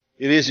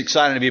It is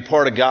exciting to be a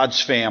part of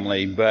God's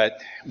family, but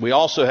we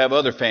also have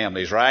other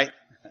families, right?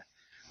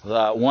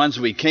 The ones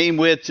we came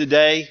with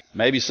today,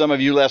 maybe some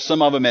of you left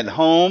some of them at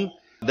home.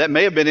 That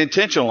may have been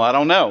intentional, I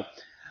don't know.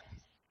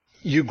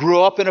 You grew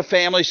up in a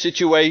family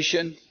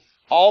situation,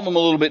 all of them a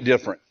little bit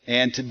different.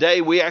 And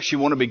today we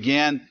actually want to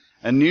begin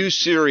a new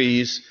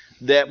series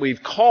that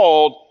we've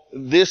called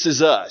This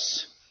Is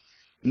Us.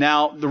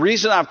 Now, the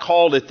reason I've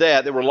called it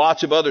that, there were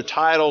lots of other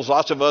titles,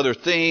 lots of other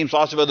themes,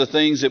 lots of other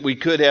things that we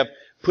could have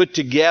put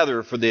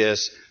together for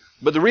this.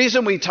 But the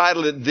reason we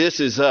titled it This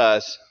Is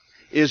Us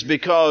is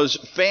because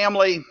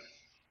family's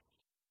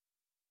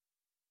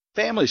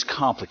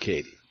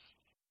complicated.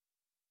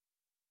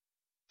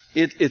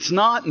 It's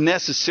not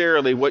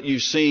necessarily what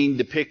you've seen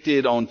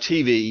depicted on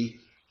TV,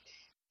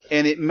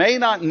 and it may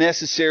not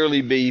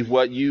necessarily be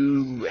what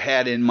you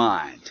had in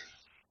mind.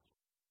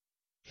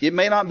 It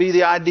may not be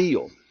the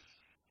ideal.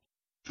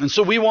 And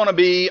so we want to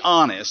be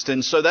honest,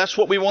 and so that's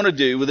what we want to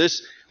do with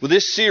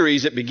this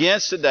series that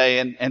begins today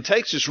and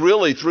takes us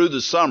really through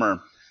the summer.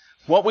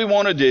 What we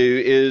want to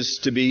do is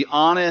to be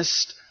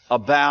honest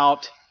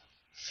about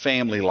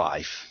family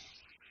life,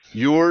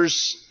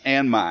 yours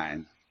and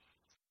mine.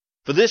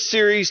 For this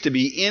series to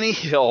be any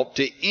help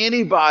to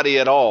anybody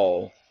at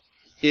all,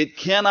 it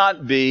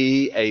cannot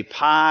be a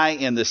pie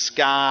in the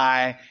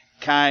sky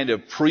kind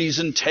of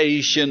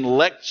presentation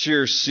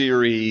lecture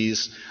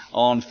series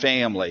on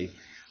family.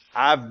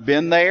 I've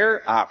been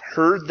there, I've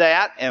heard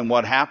that, and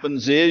what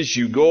happens is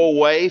you go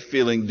away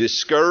feeling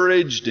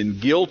discouraged and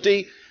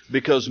guilty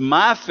because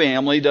my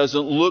family doesn't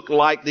look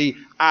like the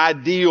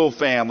ideal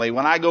family.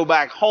 When I go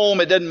back home,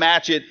 it doesn't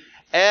match it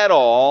at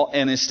all,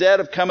 and instead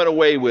of coming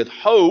away with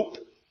hope,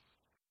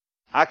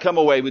 I come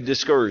away with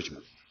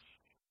discouragement.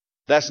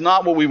 That's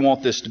not what we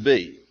want this to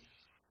be.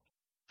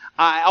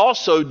 I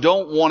also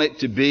don't want it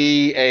to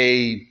be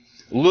a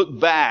look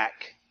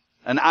back,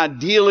 an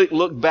idyllic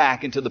look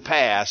back into the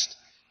past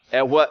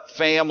at what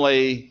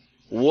family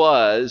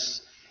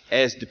was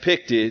as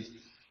depicted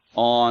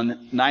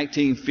on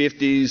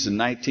 1950s and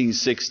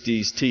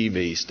 1960s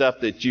TV,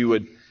 stuff that you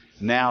would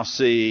now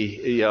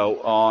see,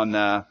 on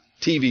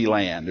TV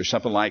Land or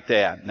something like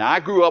that. Now, I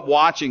grew up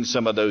watching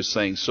some of those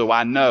things, so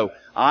I know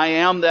I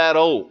am that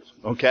old,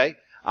 okay?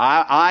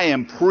 I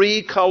am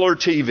pre-color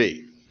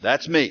TV.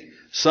 That's me.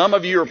 Some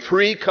of you are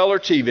pre-color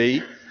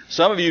TV.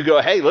 Some of you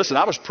go, hey, listen,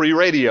 I was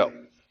pre-radio.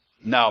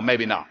 No,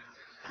 maybe not.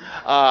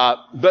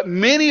 But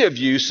many of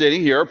you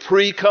sitting here are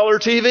pre-color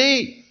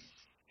TV.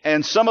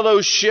 And some of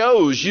those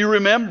shows you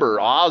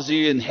remember,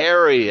 Ozzie and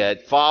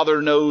Harriet,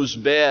 Father Knows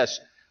Best,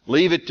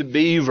 Leave It to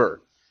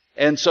Beaver.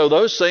 And so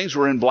those things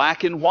were in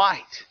black and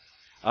white.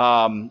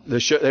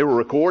 They were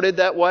recorded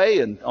that way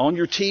and on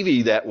your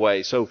TV that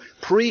way. So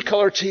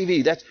pre-color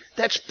TV,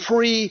 that's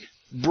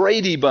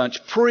pre-Brady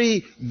Bunch,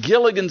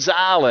 pre-Gilligan's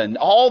Island,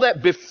 all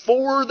that.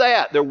 Before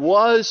that, there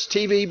was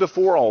TV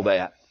before all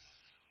that.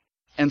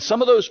 And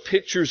some of those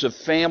pictures of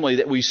family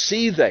that we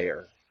see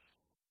there,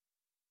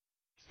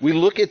 we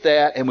look at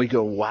that and we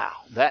go, wow,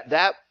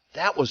 that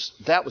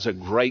was a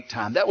great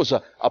time. That was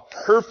a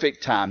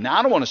perfect time. Now,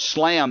 I don't want to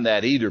slam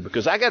that either,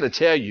 because I got to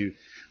tell you,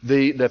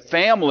 the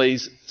family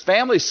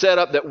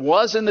setup that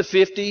was in the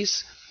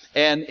 50s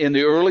and in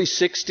the early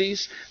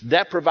 60s,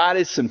 that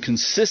provided some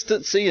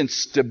consistency and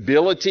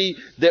stability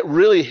that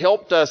really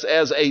helped us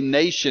as a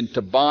nation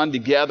to bond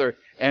together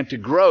and to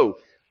grow.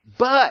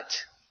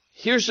 But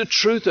here's the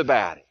truth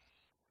about it.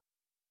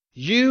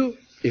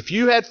 If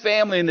you had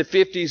family in the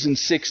 50s and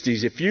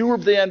 60s, if you were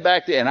then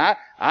back then, I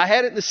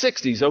had it in the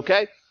 60s,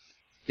 okay?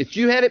 If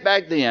you had it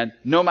back then,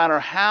 no matter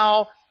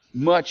how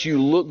much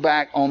you look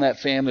back on that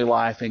family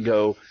life and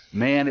go,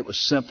 man, it was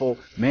simple,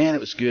 man, it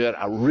was good,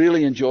 I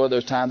really enjoyed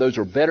those times, those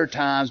were better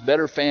times,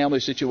 better family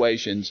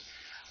situations,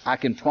 I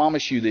can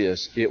promise you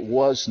this, it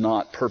was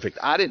not perfect.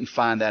 I didn't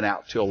find that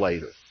out till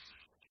later.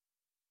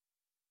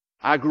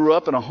 I grew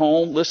up in a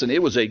home, listen,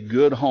 it was a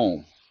good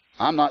home.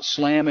 I'm not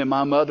slamming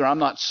my mother. I'm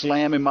not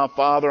slamming my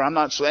father. I'm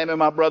not slamming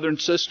my brother and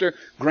sister,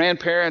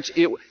 grandparents.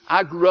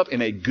 I grew up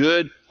in a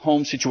good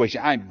home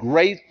situation. I'm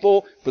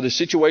grateful for the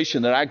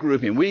situation that I grew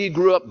up in. We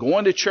grew up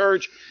going to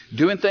church,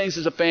 doing things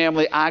as a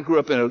family. I grew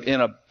up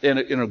in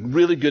a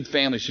really good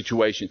family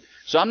situation.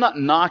 So I'm not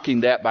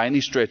knocking that by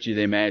any stretch of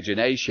the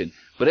imagination.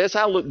 But as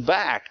I look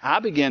back, I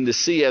began to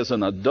see as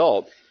an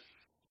adult,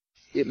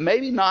 it may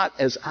be not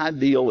as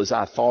ideal as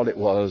I thought it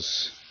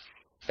was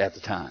at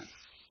the time.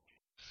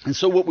 And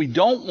so what we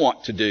don't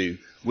want to do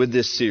with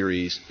this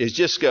series is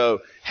just go,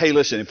 hey,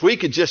 listen, if we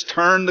could just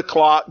turn the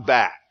clock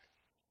back,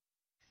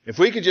 if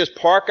we could just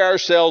park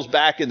ourselves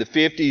back in the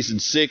 50s and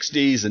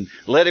 60s and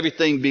let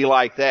everything be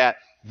like that,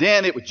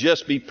 then it would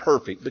just be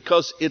perfect.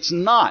 Because it's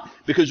not.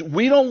 Because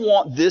we don't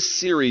want this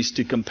series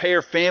to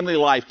compare family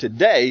life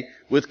today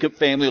with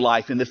family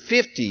life in the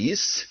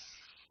 50s.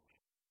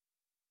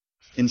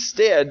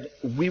 Instead,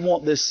 we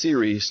want this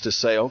series to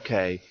say,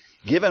 okay,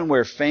 given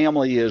where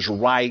family is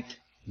right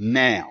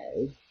now,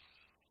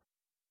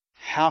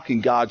 how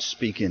can God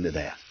speak into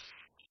that?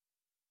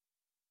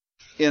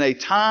 In a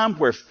time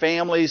where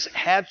families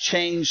have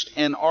changed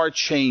and are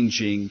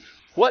changing,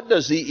 What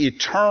does the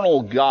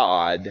eternal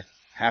God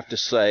have to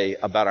say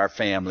about our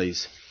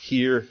families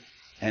here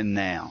and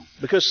now?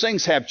 Because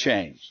things have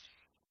changed.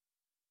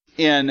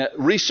 In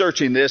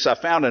researching this, I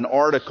found an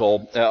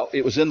article.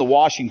 It was in the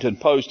Washington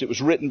Post. It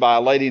was written by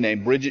a lady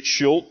named Bridget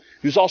Schultz,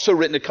 who's also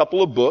written a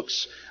couple of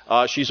books.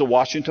 She's a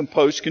Washington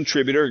Post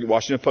contributor,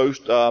 Washington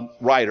Post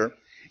writer.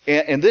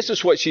 And this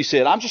is what she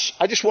said. I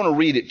just want to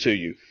read it to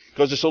you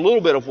because it's a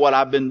little bit of what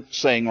I've been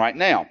saying right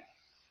now.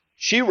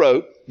 She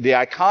wrote, the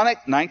iconic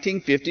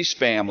 1950s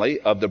family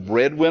of the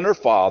breadwinner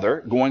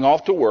father going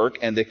off to work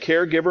and the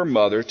caregiver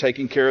mother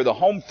taking care of the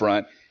home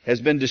front has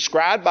been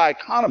described by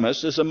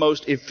economists as the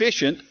most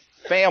efficient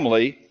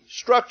family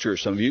structure.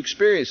 Some of you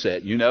experienced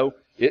that. You know,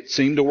 it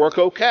seemed to work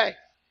okay.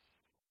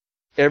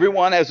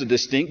 Everyone has a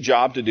distinct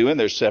job to do in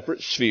their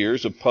separate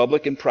spheres of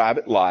public and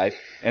private life.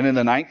 And in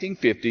the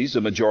 1950s,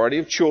 the majority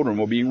of children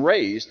were being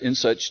raised in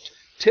such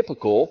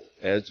typical,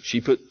 as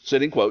she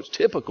said in quotes,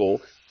 typical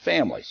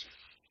families.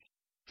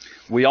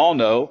 We all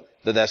know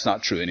that that's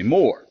not true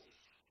anymore.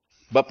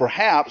 But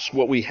perhaps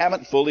what we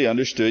haven't fully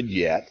understood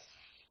yet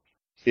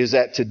is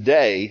that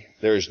today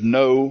there's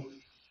no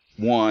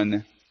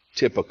one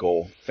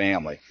typical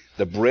family.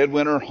 The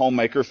breadwinner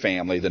homemaker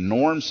family, the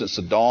norm since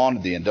the dawn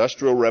of the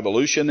Industrial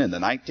Revolution in the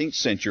 19th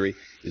century,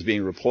 is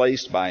being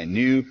replaced by a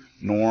new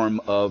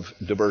norm of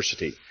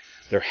diversity.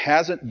 There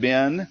hasn't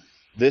been,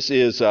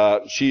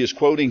 she is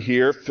quoting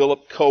here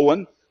Philip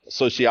Cohen, a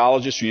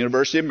sociologist from the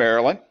University of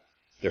Maryland.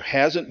 There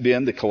hasn't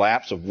been the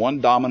collapse of one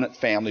dominant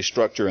family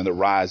structure and the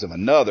rise of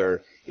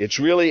another. It's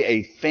really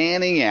a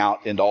fanning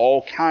out into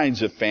all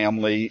kinds of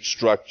family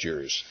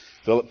structures.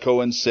 Philip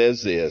Cohen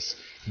says this,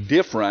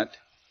 different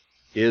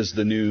is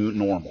the new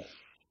normal.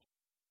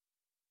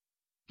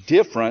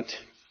 Different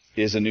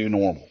is the new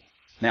normal.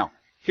 Now,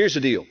 here's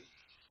the deal.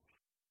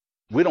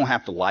 We don't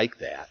have to like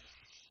that.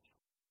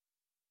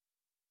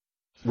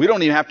 We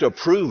don't even have to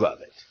approve of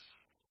it.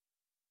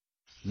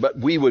 But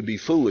we would be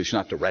foolish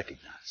not to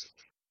recognize it.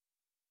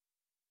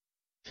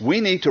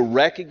 We need to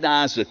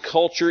recognize the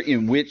culture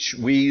in which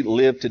we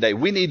live today.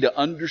 We need to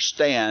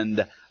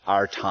understand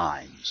our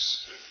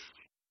times.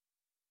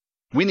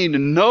 We need to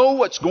know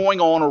what's going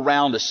on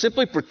around us.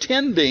 Simply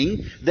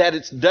pretending that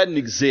it doesn't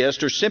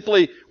exist or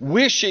simply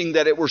wishing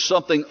that it were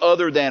something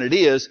other than it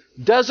is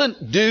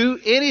doesn't do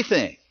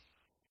anything.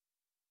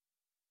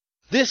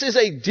 This is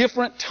a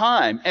different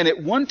time. And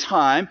at one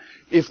time,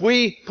 if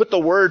we put the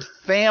word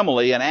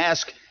family and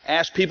ask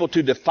people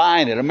to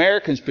define it,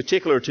 Americans in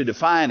particular to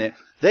define it,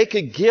 they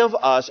could give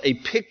us a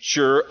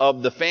picture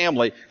of the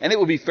family, and it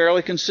would be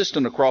fairly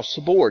consistent across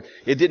the board.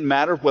 It didn't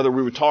matter whether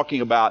we were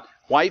talking about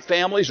white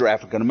families or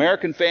African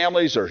American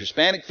families or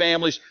Hispanic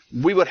families.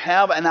 We would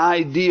have an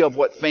idea of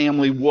what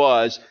family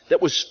was that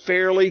was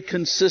fairly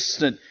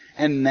consistent.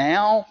 And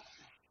now,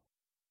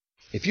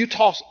 if you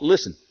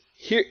listen,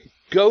 here,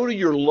 go to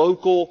your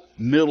local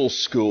middle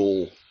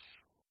school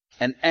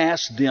and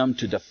ask them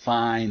to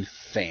define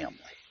family.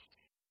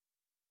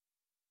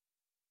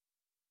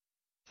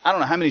 I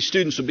don't know how many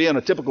students would be in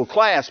a typical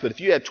class, but if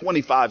you had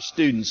 25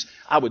 students,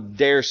 I would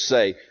dare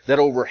say that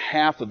over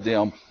half of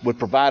them would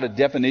provide a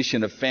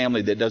definition of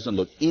family that doesn't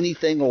look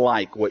anything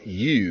like what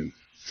you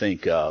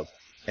think of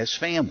as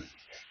family.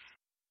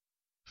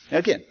 Now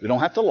again, we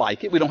don't have to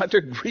like it. We don't have to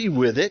agree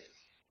with it.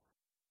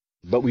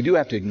 But we do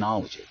have to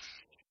acknowledge it.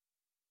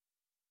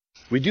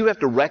 We do have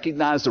to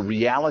recognize the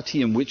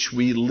reality in which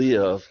we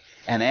live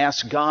and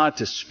ask God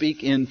to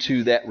speak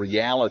into that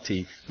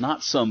reality,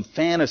 not some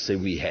fantasy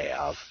we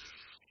have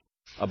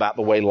about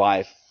the way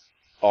life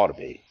ought to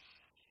be.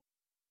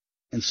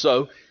 And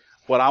so,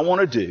 what I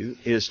want to do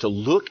is to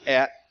look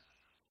at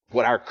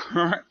what our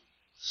current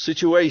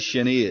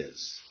situation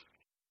is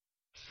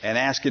and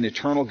ask an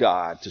eternal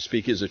God to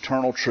speak His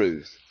eternal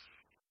truth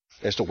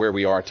as to where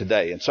we are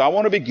today. And so I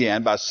want to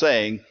begin by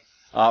saying,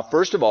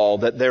 first of all,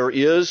 that there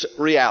is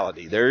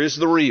reality. There is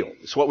the real.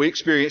 It's what we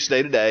experience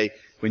day to day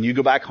when you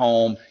go back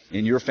home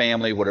in your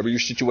family, whatever your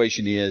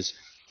situation is.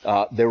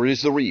 There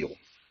is the real.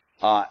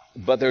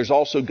 But there's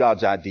also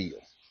God's ideal.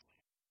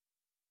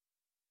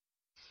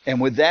 And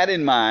with that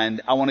in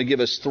mind, I want to give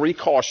us 3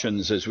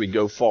 cautions as we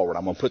go forward.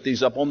 I'm going to put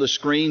these up on the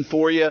screen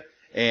for you.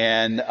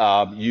 And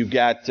you've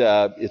got,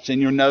 it's in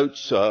your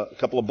notes, a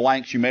couple of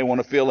blanks you may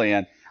want to fill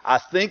in. I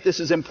think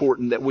this is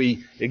important that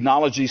we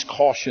acknowledge these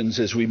cautions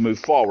as we move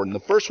forward. And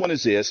the first one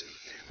is this.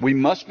 We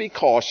must be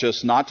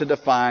cautious not to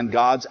define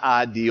God's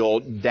ideal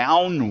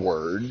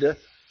downward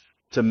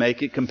to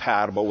make it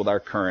compatible with our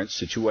current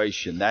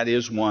situation. That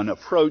is one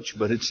approach,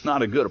 but it's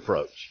not a good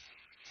approach.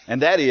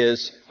 And that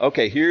is,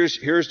 okay, here's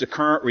the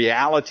current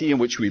reality in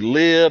which we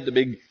live,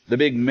 the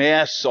big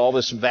mess, all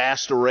this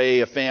vast array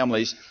of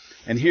families,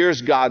 and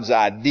here's God's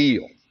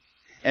ideal.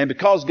 And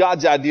because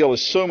God's ideal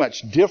is so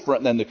much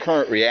different than the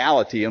current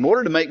reality, in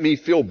order to make me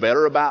feel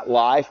better about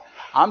life,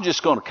 I'm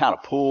just going to kind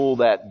of pull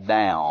that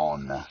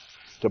down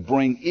to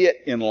bring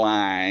it in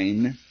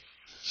line.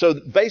 So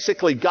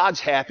basically, God's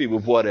happy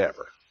with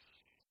whatever.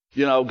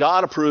 You know,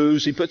 God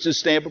approves. He puts His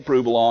stamp of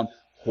approval on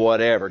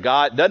whatever.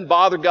 God doesn't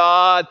bother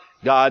God.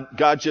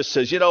 God just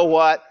says, you know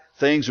what?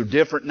 things are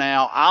different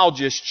now. I'll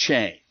just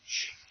change.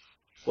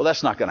 Well,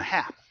 that's not going to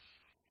happen.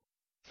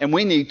 And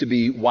we need to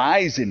be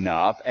wise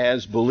enough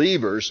as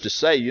believers to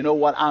say, you know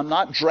what, I'm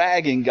not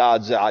dragging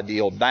God's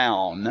ideal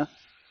down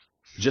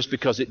just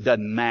because it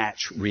doesn't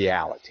match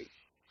reality.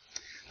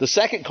 The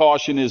second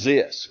caution is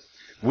this.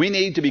 We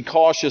need to be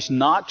cautious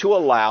not to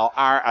allow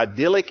our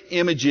idyllic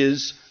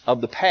images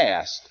of the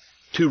past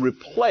to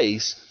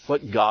replace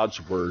what God's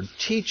Word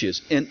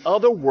teaches. In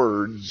other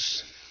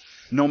words,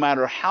 no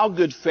matter how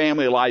good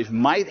family life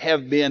might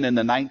have been in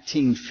the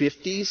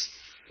 1950s,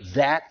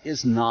 that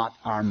is not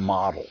our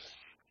model.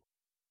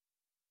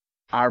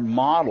 Our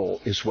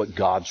model is what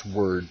God's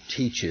Word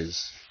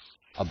teaches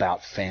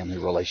about family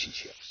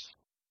relationships.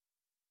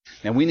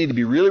 Now, we need to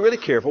be really, really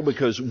careful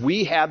because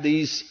we have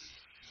these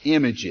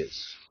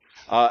images.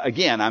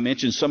 Again, I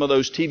mentioned some of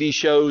those TV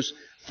shows.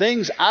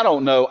 Things, I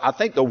don't know, I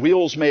think the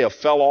wheels may have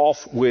fell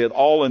off with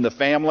All in the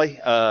Family,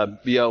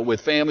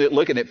 with family,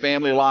 looking at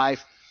family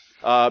life,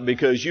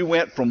 because you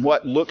went from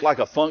what looked like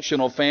a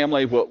functional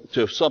family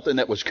to something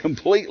that was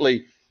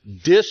completely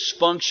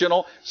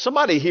dysfunctional.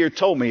 Somebody here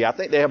told me, I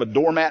think they have a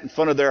doormat in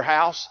front of their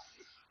house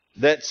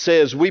that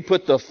says, we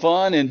put the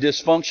fun in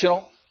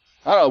dysfunctional.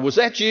 I don't know, was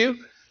that you?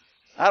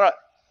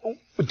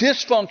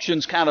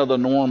 Dysfunction's kind of the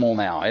normal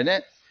now, isn't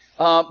it?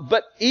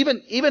 But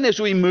even as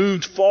we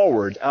moved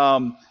forward,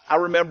 I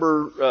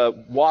remember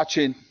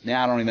watching,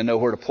 now I don't even know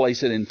where to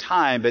place it in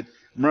time, but I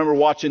remember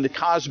watching The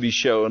Cosby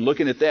Show and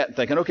looking at that and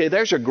thinking, okay,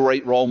 there's a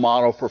great role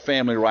model for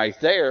family right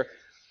there.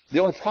 The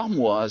only problem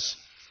was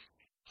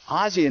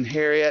Ozzie and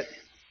Harriet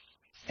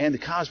and The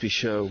Cosby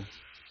Show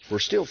were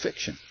still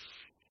fiction.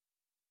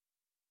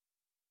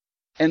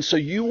 And so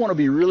you want to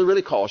be really,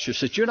 really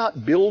cautious that you're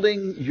not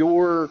building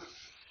your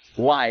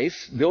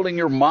life, building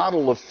your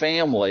model of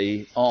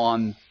family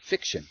on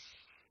fiction.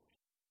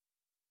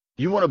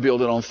 You want to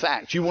build it on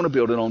facts. You want to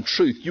build it on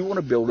truth. You want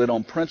to build it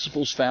on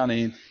principles found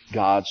in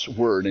God's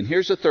Word. And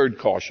here's the third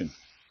caution.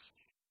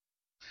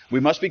 We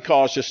must be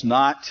cautious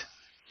not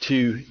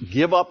to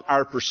give up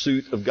our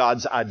pursuit of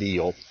God's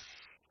ideal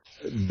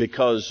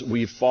because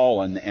we've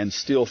fallen and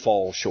still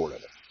fall short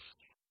of it.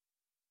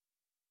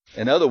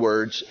 In other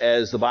words,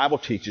 as the Bible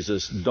teaches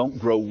us, don't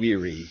grow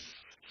weary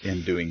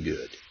in doing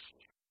good.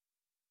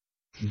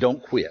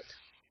 Don't quit.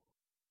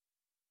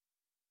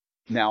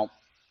 Now,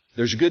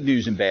 there's good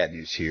news and bad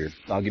news here.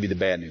 I'll give you the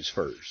bad news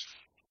first.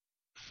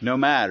 No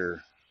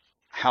matter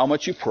how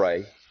much you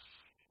pray,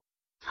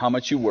 how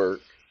much you work,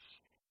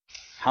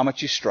 how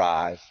much you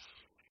strive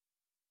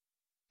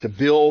to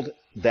build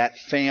that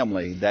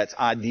family that's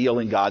ideal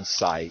in God's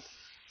sight,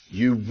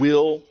 you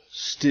will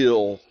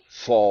still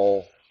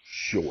fall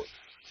short.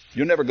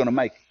 You're never going to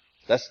make it.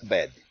 That's the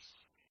bad news.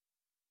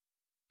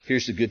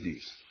 Here's the good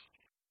news.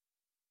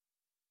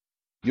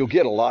 You'll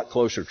get a lot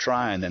closer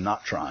trying than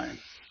not trying.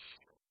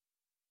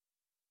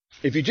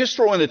 If you just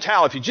throw in the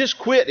towel, if you just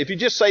quit, if you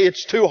just say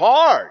it's too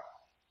hard,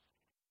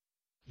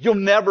 you'll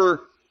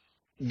never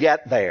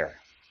get there.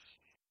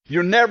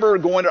 You're never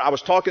going to, I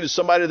was talking to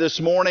somebody this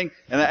morning,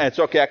 and it's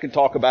okay, I can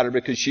talk about her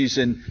because she's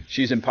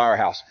in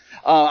Powerhouse.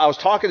 I was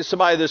talking to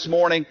somebody this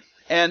morning,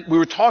 and we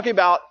were talking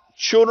about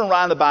children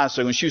riding the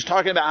bicycle, and she was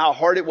talking about how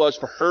hard it was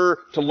for her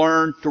to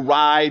learn to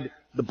ride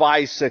the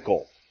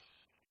bicycle.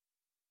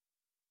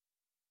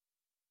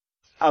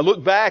 I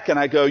look back and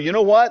I go, you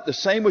know what? The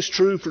same was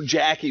true for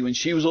Jackie when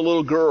she was a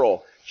little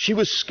girl. She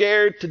was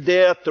scared to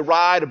death to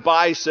ride a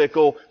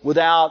bicycle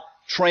without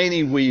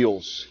training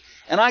wheels.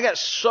 And I got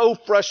so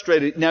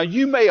frustrated. Now,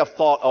 you may have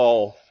thought,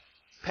 oh,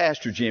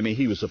 Pastor Jimmy,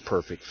 he was a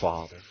perfect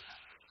father.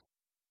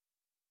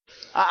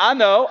 I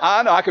know.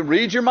 I can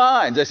read your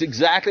minds. That's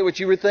exactly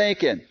what you were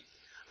thinking.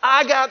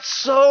 I got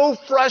so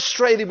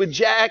frustrated with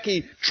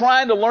Jackie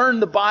trying to learn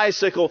the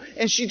bicycle,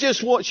 and she'd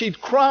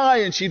cry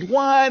and she'd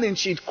whine and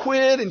she'd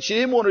quit and she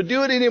didn't want to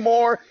do it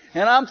anymore.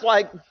 And I'm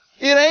like,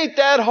 it ain't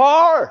that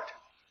hard.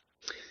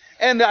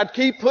 And I'd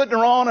keep putting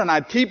her on and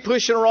I'd keep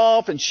pushing her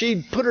off, and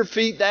she'd put her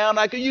feet down.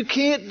 I go, you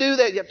can't do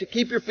that. You have to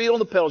keep your feet on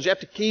the pedals. You have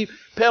to keep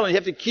pedaling. You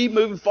have to keep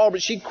moving forward.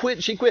 But she'd quit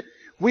and she'd quit.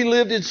 We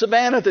lived in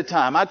Savannah at the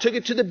time. I took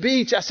it to the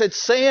beach. I said,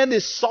 sand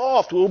is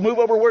soft. We'll move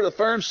over where the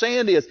firm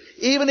sand is.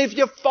 Even if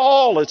you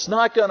fall, it's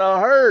not going to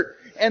hurt.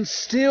 And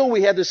still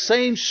we had the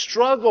same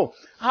struggle.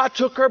 I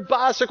took her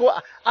bicycle.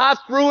 I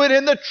threw it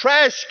in the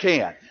trash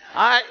can.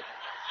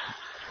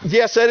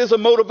 Yes, that is a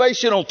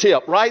motivational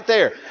tip right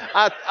there.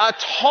 I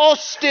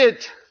tossed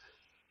it.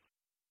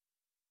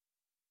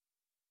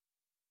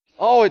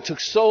 Oh, it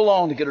took so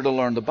long to get her to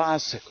learn the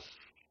bicycle.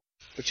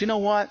 But you know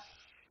what?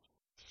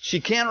 She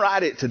can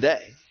ride it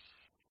today.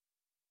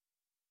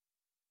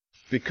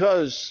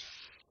 Because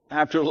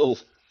after a little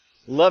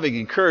loving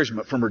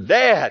encouragement from her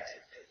dad,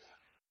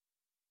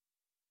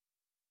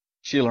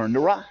 she learned to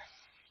ride.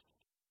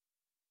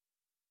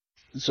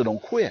 And so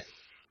don't quit.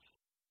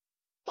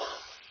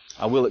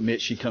 I will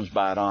admit she comes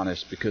by it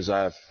honest because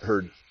I've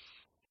heard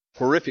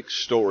horrific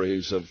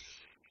stories of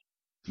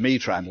me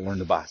trying to learn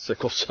the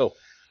bicycle. So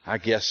I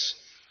guess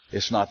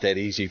it's not that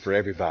easy for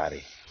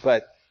everybody.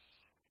 But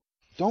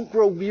don't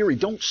grow weary.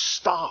 Don't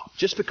stop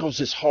just because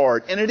it's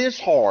hard. And it is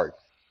hard.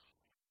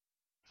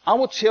 I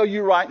will tell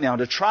you right now,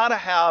 to try to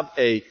have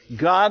a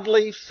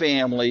godly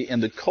family in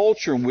the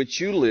culture in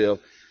which you live,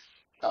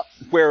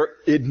 where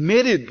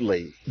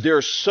admittedly there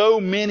are so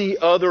many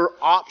other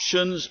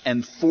options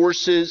and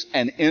forces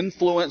and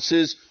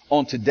influences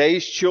on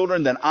today's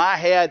children than I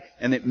had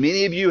and that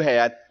many of you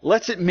had.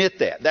 Let's admit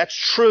that. That's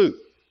true.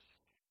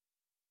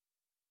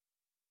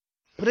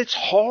 But it's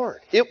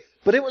hard.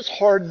 But it was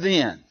hard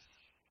then.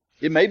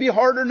 It may be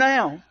harder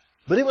now,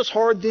 but it was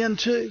hard then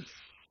too.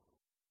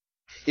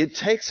 It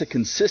takes a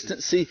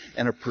consistency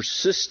and a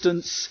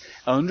persistence,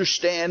 an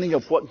understanding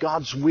of what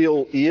God's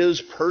will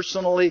is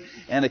personally,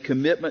 and a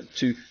commitment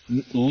to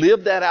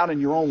live that out in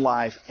your own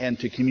life and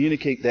to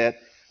communicate that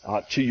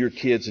to your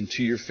kids and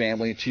to your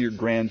family and to your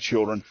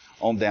grandchildren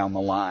on down the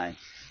line.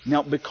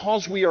 Now,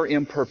 because we are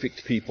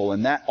imperfect people,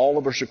 and that all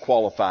of us are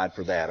qualified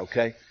for that,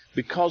 okay?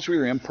 Because we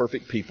are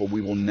imperfect people,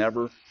 we will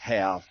never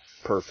have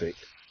perfect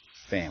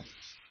families.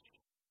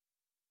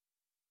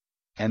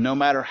 And no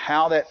matter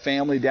how that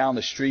family down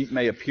the street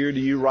may appear to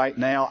you right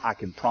now, I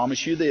can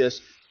promise you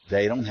this,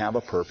 they don't have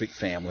a perfect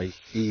family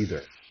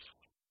either.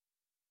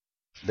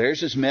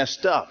 Theirs is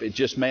messed up. It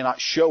just may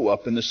not show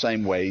up in the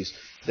same ways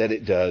that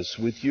it does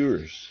with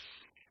yours.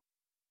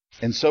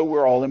 And so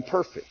we're all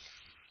imperfect.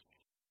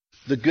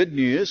 The good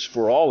news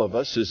for all of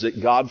us is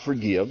that God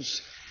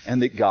forgives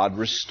and that God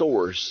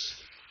restores.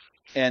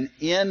 And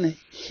in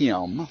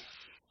Him,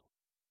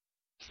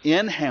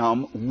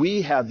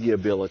 we have the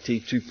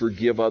ability to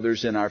forgive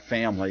others in our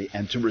family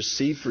and to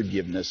receive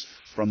forgiveness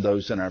from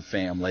those in our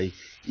family.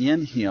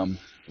 In Him,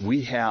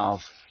 we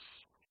have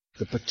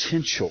the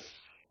potential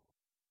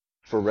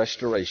for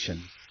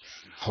restoration,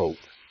 hope.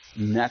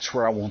 And that's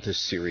where I want this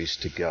series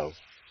to go.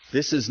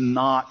 This is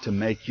not to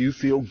make you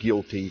feel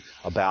guilty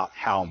about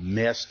how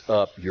messed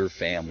up your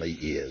family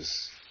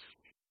is.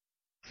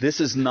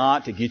 This is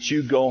not to get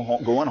you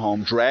going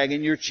home,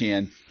 dragging your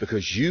chin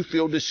because you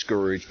feel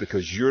discouraged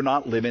because you're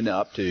not living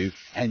up to,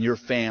 and your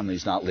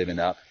family's not living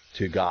up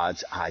to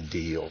God's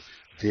ideal.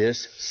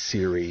 This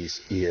series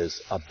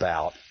is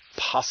about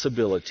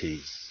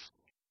possibilities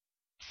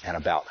and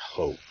about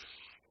hope.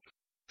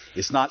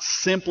 It's not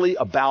simply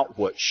about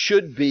what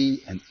should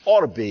be and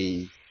ought to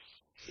be.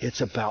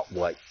 It's about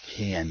what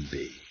can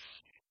be.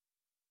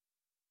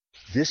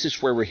 This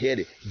is where we're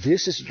headed.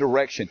 This is the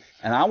direction.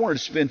 And I wanted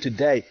to spend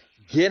today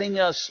getting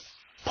us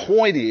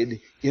pointed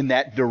in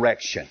that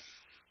direction.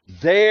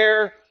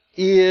 There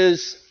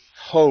is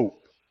hope.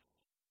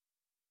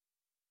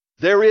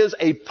 There is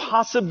a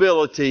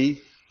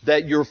possibility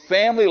that your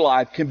family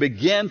life can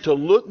begin to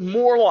look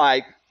more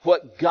like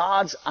what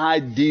God's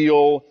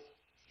ideal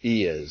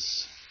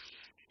is.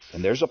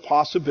 And there's a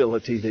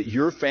possibility that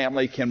your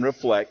family can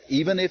reflect,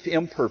 even if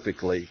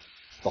imperfectly,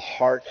 the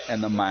heart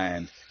and the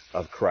mind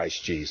of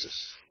Christ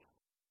Jesus.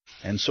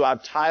 And so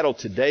I've titled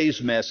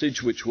today's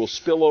message, which will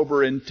spill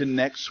over into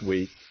next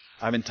week,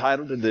 I've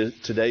entitled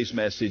today's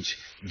message,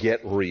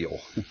 Get Real.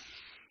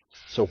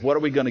 So what are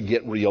we going to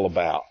get real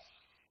about?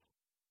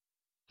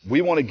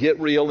 We want to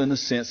get real in the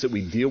sense that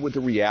we deal with the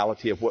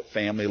reality of what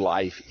family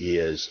life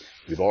is.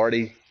 We've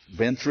already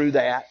been through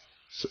that.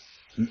 So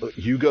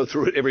you go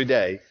through it every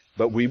day.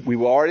 But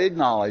we've already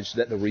acknowledged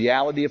that the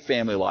reality of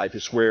family life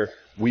is where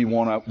we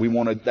want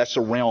to, that's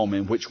a realm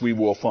in which we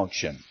will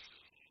function.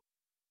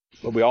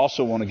 But we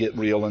also want to get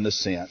real in the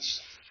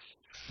sense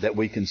that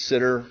we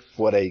consider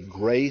what a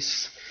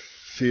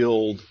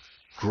grace-filled,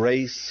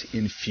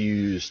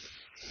 grace-infused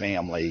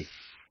family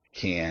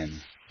can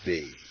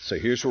be. So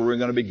here's where we're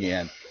going to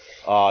begin.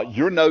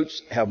 Your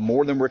notes have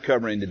more than we're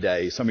covering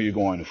today. Some of you are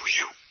going,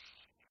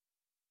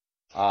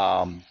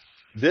 whew.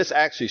 This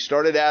actually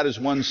started out as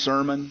one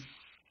sermon,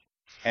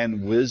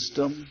 and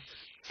wisdom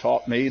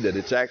taught me that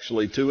it's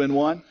actually two in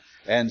one.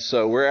 And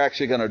so we're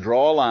actually going to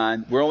draw a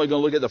line. We're only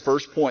going to look at the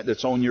first point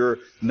that's on your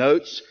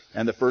notes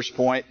and the first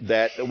point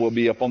that will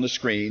be up on the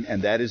screen,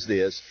 and that is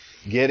this.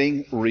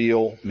 Getting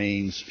real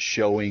means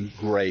showing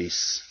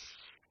grace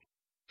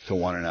to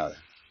one another.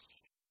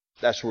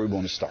 That's where we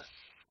want to start.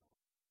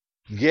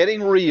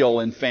 Getting real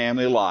in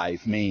family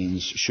life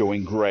means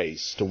showing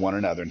grace to one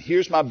another. And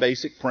here's my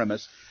basic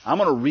premise. I'm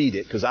going to read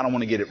it because I don't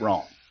want to get it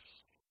wrong.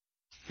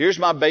 Here's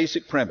my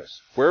basic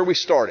premise. Where are we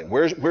starting?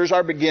 Where's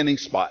our beginning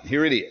spot?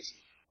 Here it is.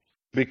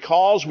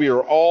 Because we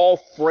are all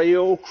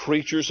frail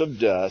creatures of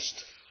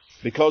dust,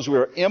 because we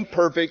are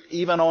imperfect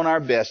even on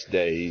our best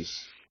days,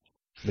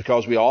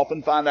 because we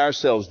often find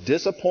ourselves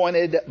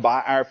disappointed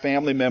by our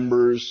family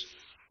members,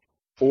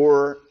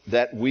 or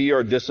that we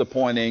are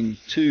disappointing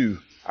to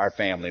our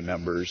family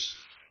members,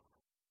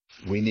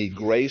 we need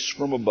grace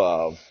from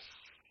above,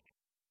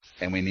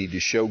 and we need to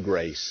show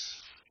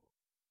grace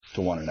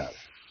to one another.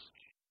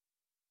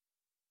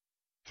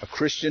 A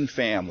Christian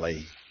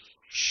family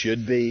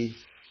should be,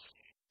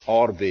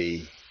 ought to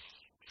be,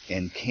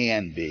 and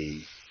can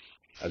be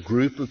a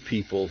group of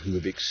people who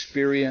have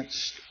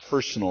experienced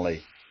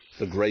personally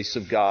the grace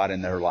of God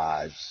in their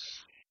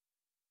lives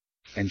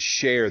and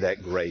share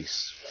that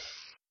grace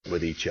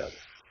with each other.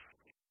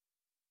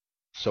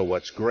 So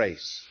what's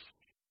grace?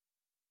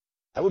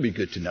 That would be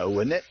good to know,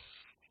 wouldn't it?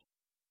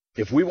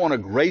 If we want a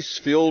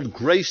grace-filled,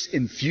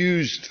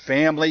 grace-infused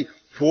family,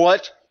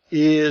 what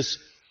is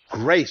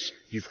grace?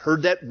 You've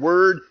heard that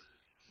word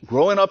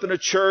growing up in a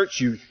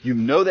church. You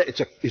know that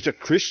it's a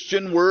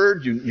Christian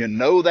word. You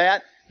know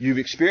that. You've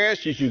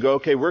experienced it. You go,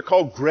 okay, we're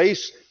called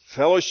Grace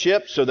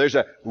Fellowship, so there's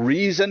a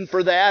reason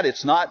for that.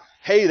 It's not,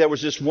 hey, there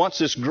was once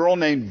this girl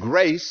named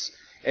Grace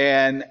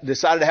and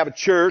decided to have a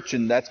church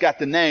and that's got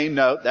the name.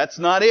 No, that's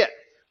not it.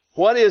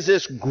 What is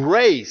this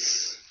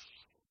grace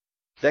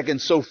that can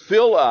so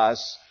fill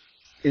us,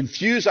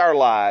 infuse our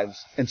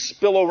lives, and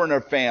spill over in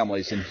our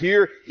families? And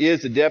here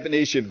is the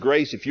definition of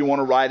grace if you want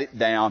to write it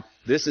down.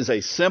 This is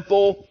a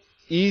simple,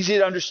 easy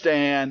to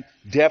understand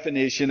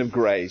definition of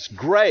grace.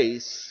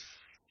 Grace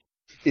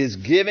is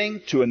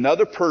giving to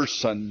another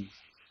person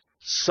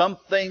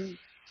something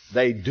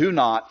they do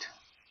not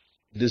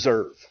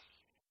deserve.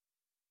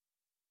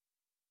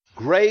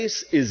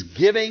 Grace is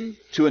giving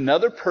to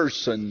another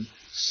person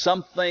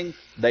something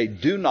they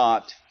do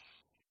not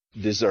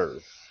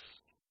deserve.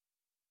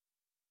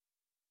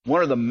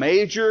 One of the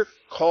major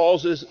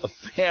causes of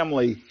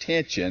family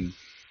tension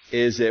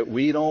is that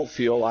we don't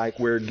feel like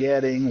we're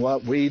getting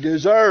what we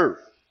deserve.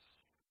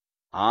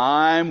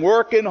 I'm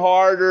working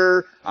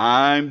harder.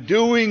 I'm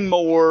doing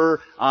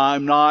more.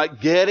 I'm not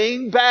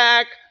getting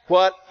back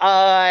what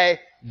I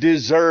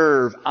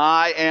deserve.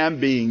 I am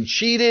being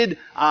cheated.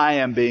 I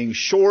am being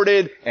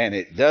shorted, and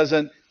it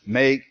doesn't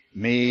make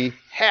me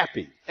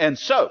happy. And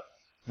so,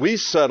 we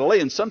subtly,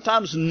 and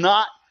sometimes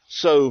not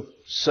so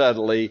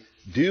subtly,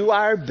 do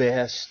our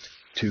best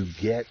to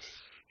get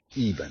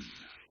even.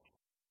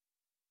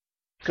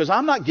 Because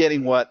I'm not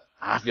getting what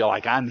I feel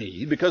like I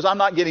need, because I'm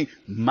not getting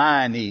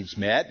my needs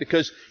met,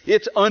 because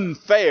it's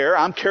unfair,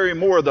 I'm carrying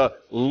more of the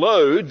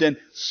load, then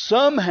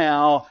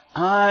somehow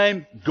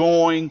I'm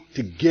going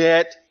to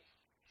get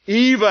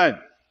even.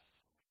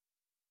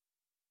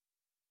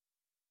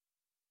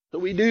 So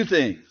we do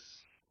things.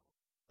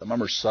 Some of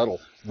them are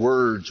subtle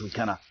words we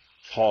kind of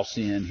toss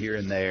in here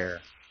and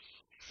there,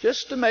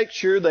 just to make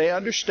sure they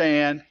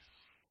understand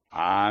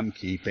I'm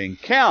keeping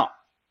count.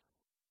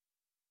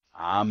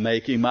 I'm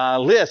making my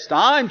list.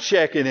 I'm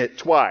checking it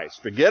twice.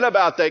 Forget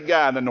about that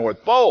guy in the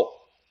North Pole.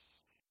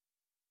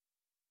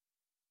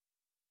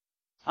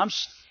 I'm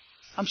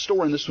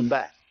storing this one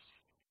back.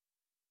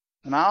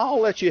 And I'll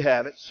let you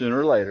have it sooner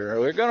or later.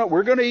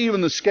 We're gonna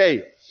even the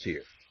scales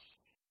here.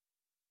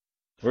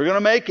 We're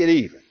gonna make it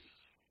even.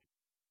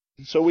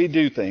 And so we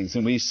do things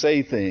and we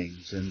say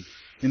things, and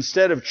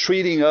instead of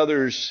treating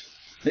others,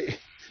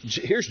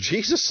 here's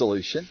Jesus'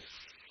 solution.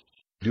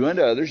 Do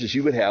unto others as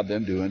you would have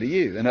them do unto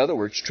you. In other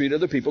words, treat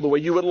other people the way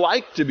you would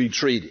like to be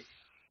treated.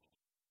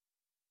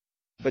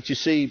 But you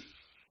see,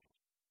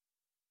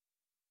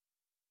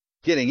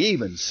 getting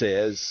even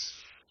says,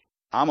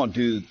 I'm going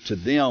to do to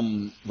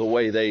them the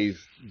way they've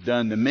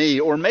done to me,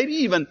 or maybe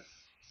even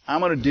I'm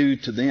going to do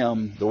to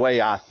them the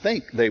way I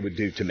think they would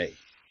do to me.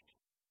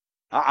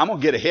 I'm going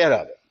to get ahead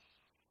of it.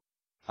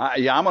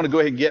 I'm going to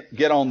go ahead and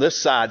get on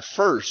this side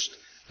first.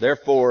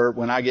 Therefore,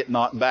 when I get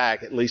knocked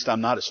back, at least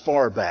I'm not as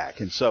far back.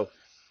 And so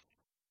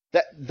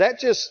that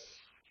just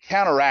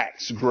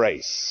counteracts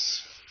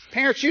grace.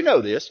 Parents, you know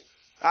this.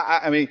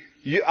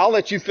 I'll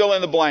let you fill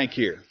in the blank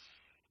here.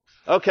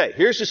 Okay,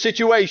 here's the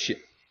situation.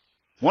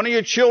 One of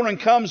your children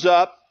comes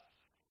up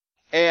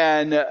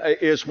and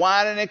is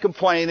whining and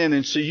complaining,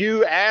 and so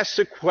you ask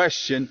the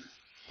question,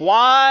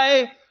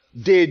 why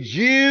did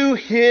you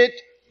hit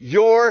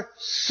your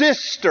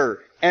sister?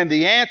 And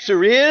the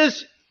answer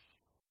is,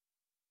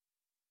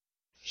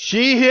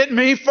 she hit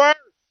me first.